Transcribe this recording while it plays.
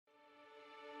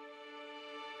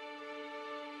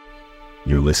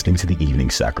You're listening to The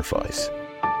Evening Sacrifice.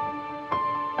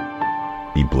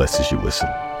 Be blessed as you listen.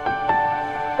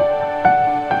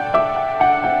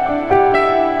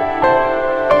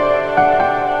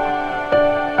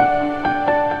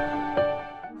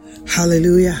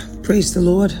 Hallelujah. Praise the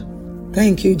Lord.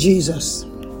 Thank you, Jesus.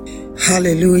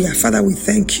 Hallelujah. Father, we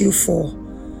thank you for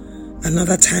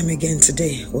another time again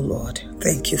today, oh Lord.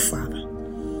 Thank you, Father.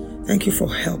 Thank you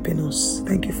for helping us.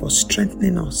 Thank you for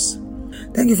strengthening us.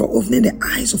 Thank you for opening the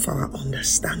eyes of our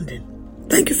understanding.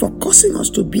 Thank you for causing us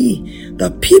to be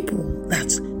the people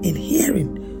that in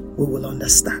hearing we will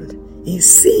understand, in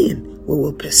seeing we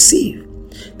will perceive.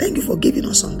 Thank you for giving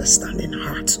us understanding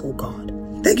hearts, oh God.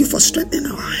 Thank you for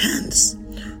strengthening our hands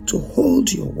to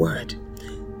hold your word,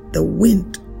 the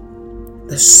wind,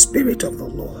 the Spirit of the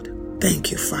Lord.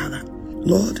 Thank you, Father.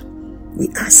 Lord, we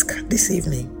ask this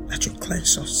evening that you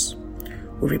cleanse us.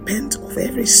 We repent of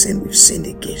every sin we've sinned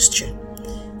against you,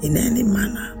 in any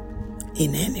manner,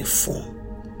 in any form,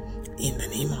 in the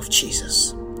name of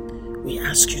Jesus. We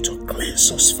ask you to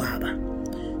cleanse us, Father,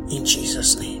 in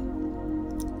Jesus' name.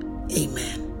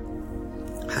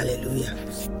 Amen. Hallelujah.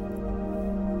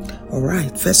 All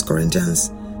right, 1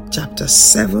 Corinthians chapter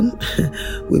 7.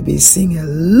 We've been seeing a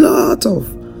lot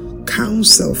of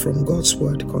counsel from God's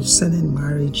word concerning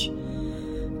marriage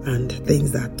and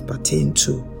things that pertain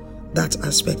to that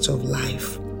aspect of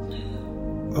life.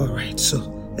 All right, so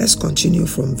let's continue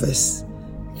from verse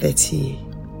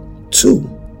 32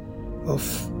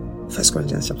 of 1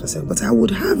 Corinthians chapter 7. But I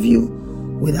would have you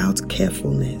without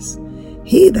carefulness.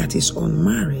 He that is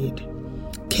unmarried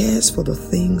cares for the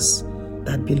things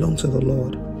that belong to the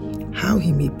Lord, how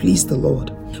he may please the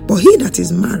Lord. But he that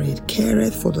is married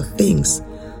careth for the things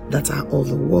that are of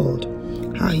the world,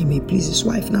 how he may please his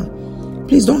wife. Now,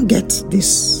 please don't get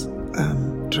this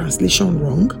translation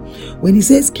wrong. When he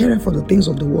says careth for the things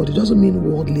of the world, it doesn't mean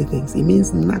worldly things. It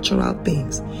means natural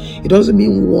things. It doesn't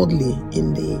mean worldly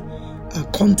in the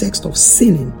context of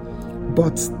sinning,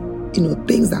 but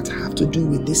things that have to do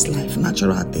with this life,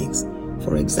 natural things.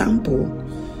 For example,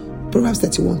 Proverbs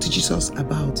 31 teaches us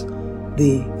about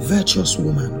the virtuous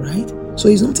woman, right? So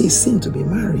it's not a sin to be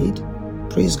married.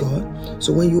 Praise God.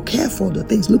 So when you care for the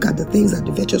things, look at the things that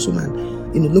the virtuous woman,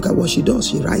 look at what she does.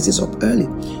 She rises up early.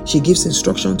 She gives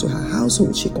instruction to her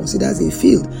household. She considers a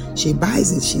field. She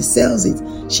buys it. She sells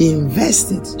it. She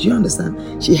invests it. Do you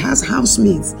understand? She has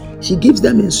housemaids. She gives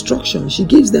them instruction. She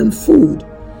gives them food.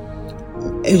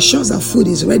 Ensures that food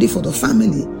is ready for the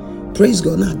family. Praise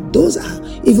God. Now, those are,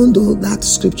 even though that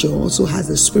scripture also has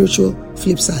a spiritual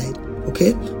flip side,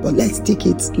 okay? But let's take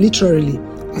it literally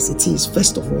as it is,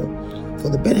 first of all, for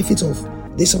the benefit of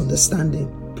this understanding.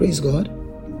 Praise God.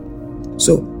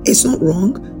 So, it's not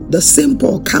wrong. The same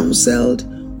Paul counseled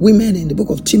women in the book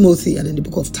of Timothy and in the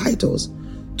book of Titus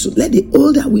to let the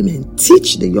older women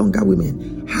teach the younger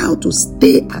women how to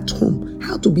stay at home,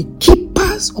 how to be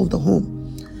keepers of the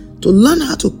home, to learn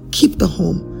how to keep the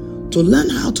home, to learn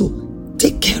how to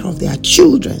take care of their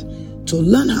children, to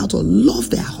learn how to love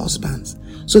their husbands,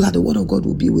 so that the word of God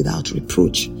will be without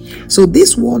reproach. So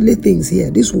these worldly things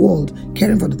here, this world,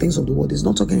 caring for the things of the world, is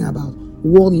not talking about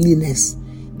worldliness,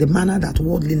 the manner that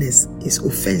worldliness is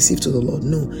offensive to the Lord.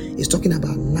 No, it's talking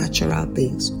about natural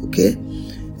things, okay?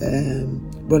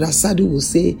 Brother Sadu will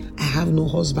say, I have no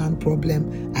husband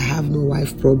problem, I have no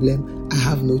wife problem, I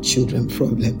have no children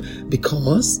problem,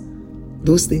 because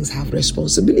those things have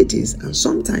responsibilities. And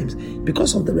sometimes,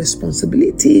 because of the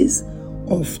responsibilities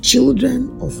of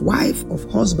children, of wife, of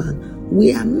husband,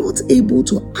 we are not able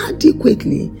to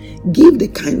adequately give the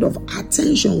kind of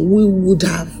attention we would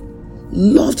have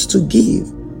loved to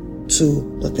give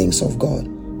to the things of God,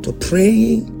 to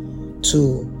praying,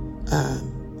 to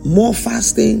more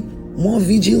fasting, more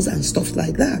vigils and stuff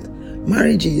like that.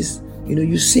 Marriages,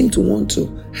 you seem to want to,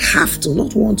 have to,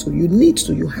 not want to, you need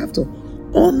to, you have to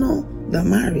honor the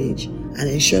marriage and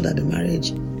ensure that the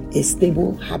marriage is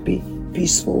stable, happy,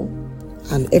 peaceful,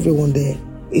 and everyone there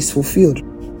is fulfilled.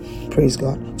 Praise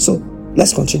God. So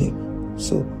let's continue.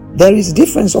 So there is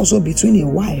difference also between a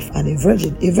wife and a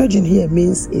virgin. A virgin here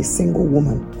means a single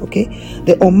woman. Okay.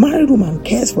 The unmarried woman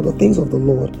cares for the things of the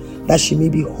Lord, that she may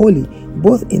be holy,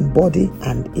 both in body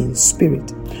and in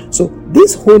spirit. So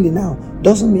this holy now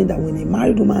doesn't mean that when a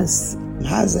married woman has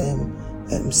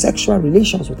sexual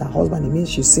relations with her husband, it means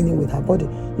she's sinning with her body.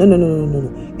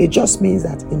 No. It just means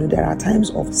that there are times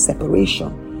of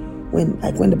separation.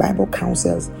 When the Bible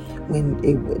counsels, when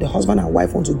the husband and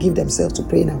wife want to give themselves to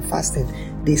praying and fasting,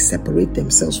 they separate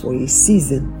themselves for a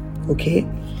season. Okay,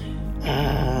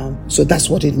 so that's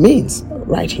what it means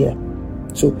right here.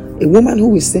 So a woman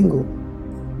who is single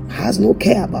has no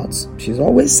care about. She's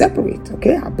always separate,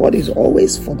 okay? Her body is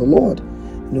always for the Lord.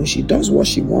 She does what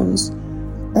she wants,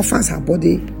 offers her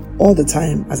body all the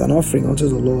time as an offering unto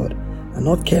the Lord, and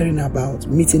not caring about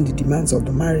meeting the demands of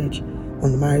the marriage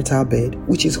on the marital bed,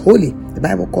 which is holy. The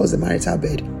Bible calls the marital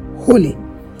bed holy.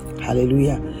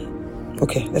 Hallelujah.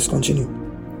 Okay, let's continue.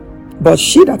 But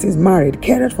she that is married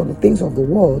careth for the things of the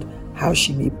world, how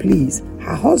she may please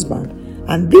her husband.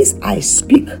 And this I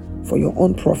speak for your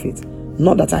own profit,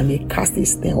 not that I may cast a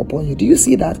snare upon you. Do you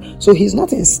see that? So he's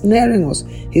not ensnaring us.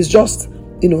 He's just,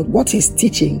 what he's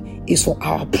teaching is for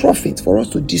our profit, for us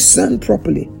to discern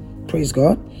properly. Praise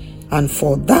God. And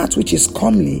for that which is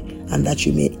comely, and that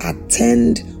you may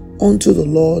attend unto the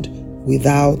Lord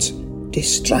without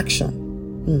distraction.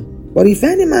 But if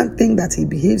any man think that he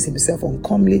behaves himself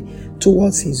uncomely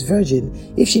towards his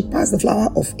virgin, if she pass the flower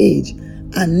of age,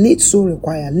 and need so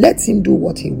require, let him do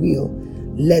what he will,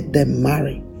 let them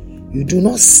marry. You do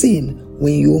not sin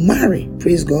when you marry.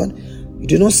 Praise God. You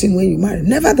do not sin when you marry.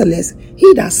 Nevertheless,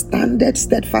 he that standeth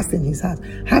steadfast in his heart,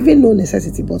 having no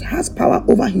necessity, but has power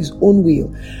over his own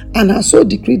will, and has so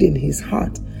decreed in his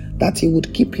heart that he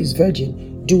would keep his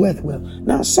virgin, doeth well.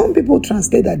 Now, some people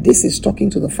translate that this is talking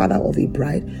to the father of a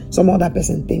bride. Some other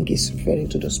person think it's referring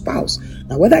to the spouse.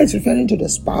 Now, whether it's referring to the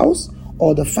spouse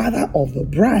or the father of the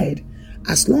bride,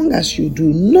 as long as you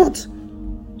do not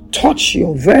touch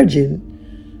your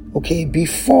virgin, okay,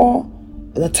 before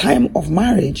the time of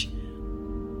marriage,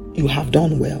 you have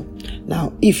done well.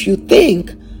 Now, if you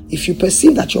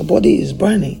perceive that your body is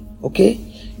burning, okay,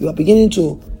 you are beginning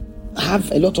to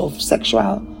have a lot of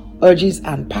sexual urges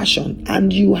and passion,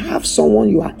 and you have someone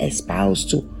you are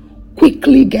espoused to,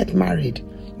 quickly get married.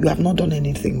 You have not done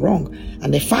anything wrong.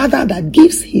 And the father that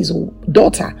gives his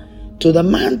daughter to the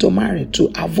man to marry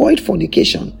to avoid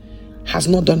fornication has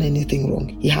not done anything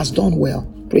wrong. He has done well.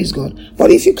 Praise God.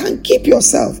 But if you can keep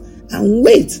yourself and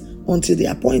wait until the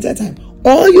appointed time,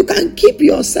 or you can keep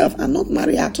yourself and not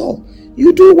marry at all,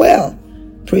 you do well.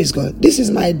 Praise God. This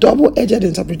is my double-edged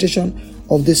interpretation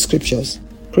of these scriptures.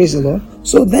 Praise the Lord.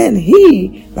 So then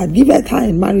he that giveth her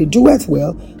in marriage doeth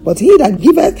well, but he that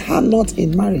giveth her not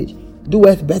in marriage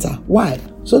doeth better. Why?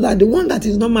 So that the one that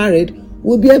is not married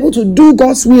will be able to do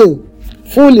God's will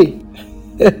fully.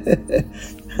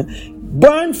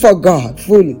 Burn for God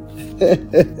fully.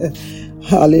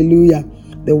 Hallelujah.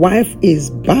 The wife is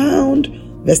bound,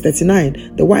 verse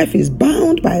 39, the wife is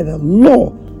bound by the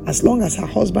law as long as her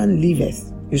husband liveth.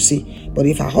 You see, but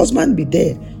if her husband be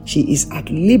dead, she is at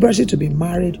liberty to be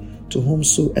married to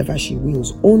whomsoever she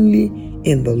wills, only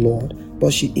in the Lord.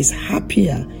 But she is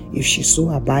happier if she so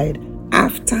abide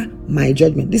after my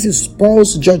judgment. This is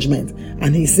Paul's judgment.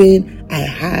 And he's saying, I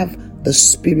have the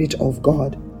Spirit of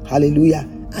God. Hallelujah.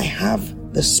 I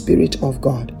have the Spirit of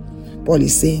God. Paul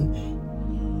is saying,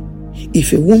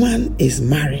 if a woman is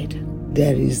married,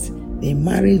 there is a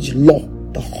marriage law,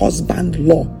 the husband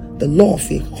law, the law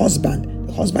of a husband.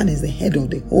 The husband is the head of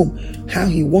the home. How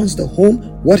he wants the home,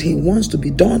 what he wants to be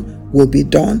done will be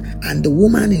done, and the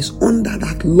woman is under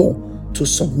that law to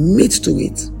submit to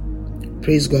it.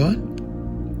 Praise God.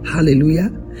 Hallelujah.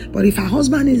 But if her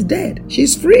husband is dead,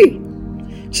 she's free.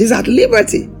 She's at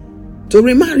liberty to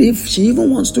remarry if she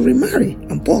even wants to remarry.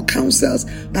 And Paul counsels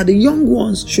that the young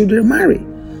ones should remarry.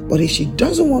 But if she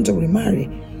doesn't want to remarry,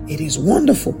 it is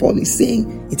wonderful. Paul is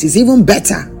saying it is even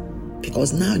better,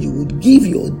 because now you would give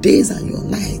your days and your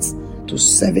nights to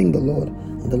serving the Lord,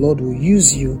 and the Lord will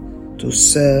use you to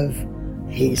serve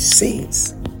his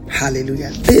saints.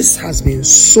 Hallelujah. This has been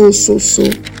so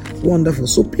wonderful.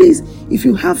 So please, if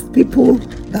you have people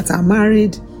that are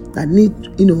married that need,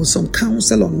 some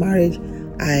counsel on marriage,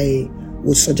 I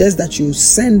would suggest that you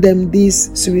send them this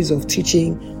series of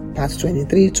teaching, parts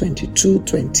 23, 22,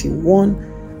 21,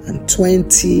 and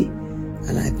 20,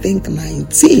 and I think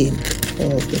 19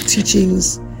 of the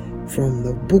teachings from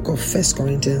the book of 1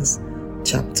 Corinthians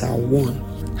chapter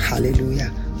 1.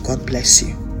 Hallelujah. God bless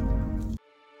you.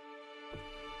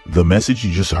 The message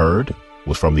you just heard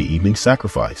was from the Evening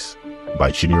Sacrifice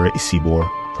by Chinyere Isibor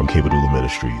from Kebadula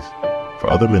Ministries. For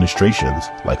other ministrations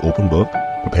like Open Book,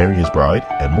 Preparing His Bride,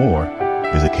 and more,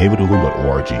 visit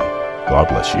kebadula.org. God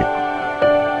bless you.